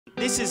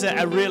This is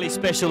a really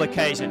special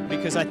occasion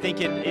because I think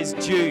it is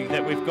due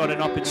that we've got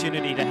an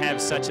opportunity to have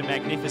such a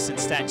magnificent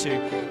statue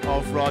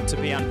of Rod to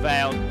be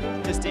unveiled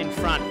just in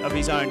front of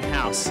his own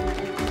house.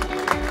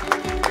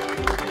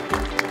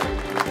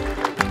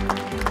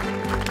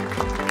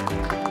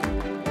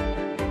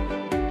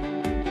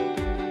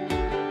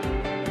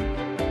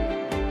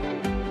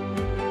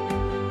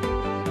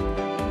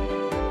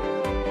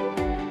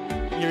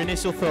 Your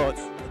initial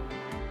thoughts?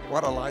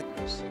 What a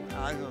likeness.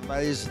 I'm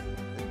amazed.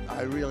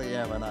 I really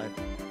am, and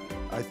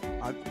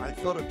I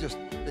thought of just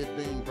it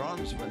being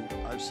bronze when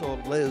I saw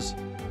Liz,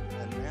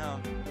 and now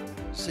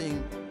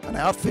seeing an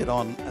outfit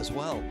on as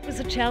well. It was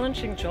a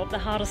challenging job, the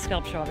hardest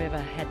sculpture I've ever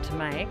had to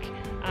make,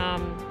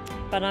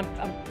 but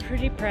I'm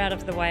pretty proud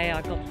of the way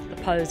I got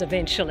the pose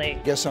eventually.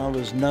 I guess I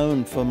was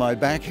known for my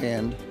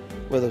backhand,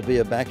 whether it be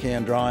a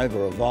backhand drive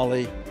or a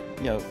volley.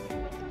 You know,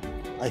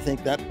 I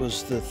think that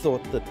was the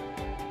thought that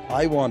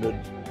I wanted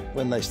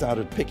when they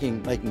started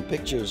making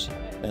pictures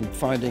and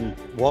finding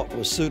what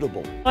was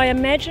suitable. I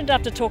imagined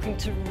after talking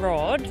to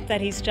Rod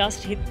that he's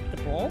just hit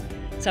the ball,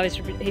 so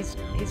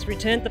he's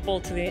returned the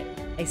ball to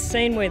he's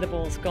seen where the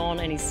ball's gone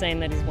and he's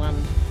seen that he's won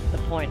the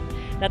point.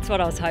 That's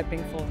what I was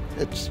hoping for.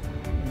 It's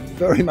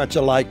very much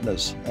a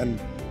likeness, and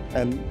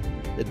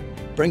it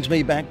brings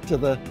me back to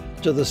the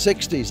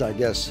 60s, I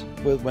guess,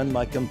 when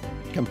my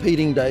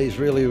competing days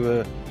really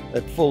were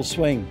at full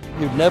swing.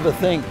 You'd never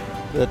think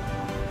that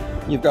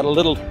you've got a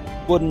little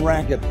wooden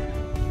racket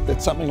that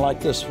something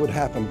like this would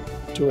happen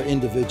to an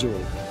individual.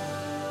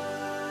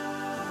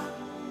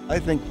 I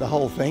think the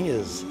whole thing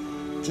is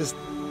just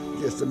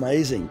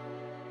amazing.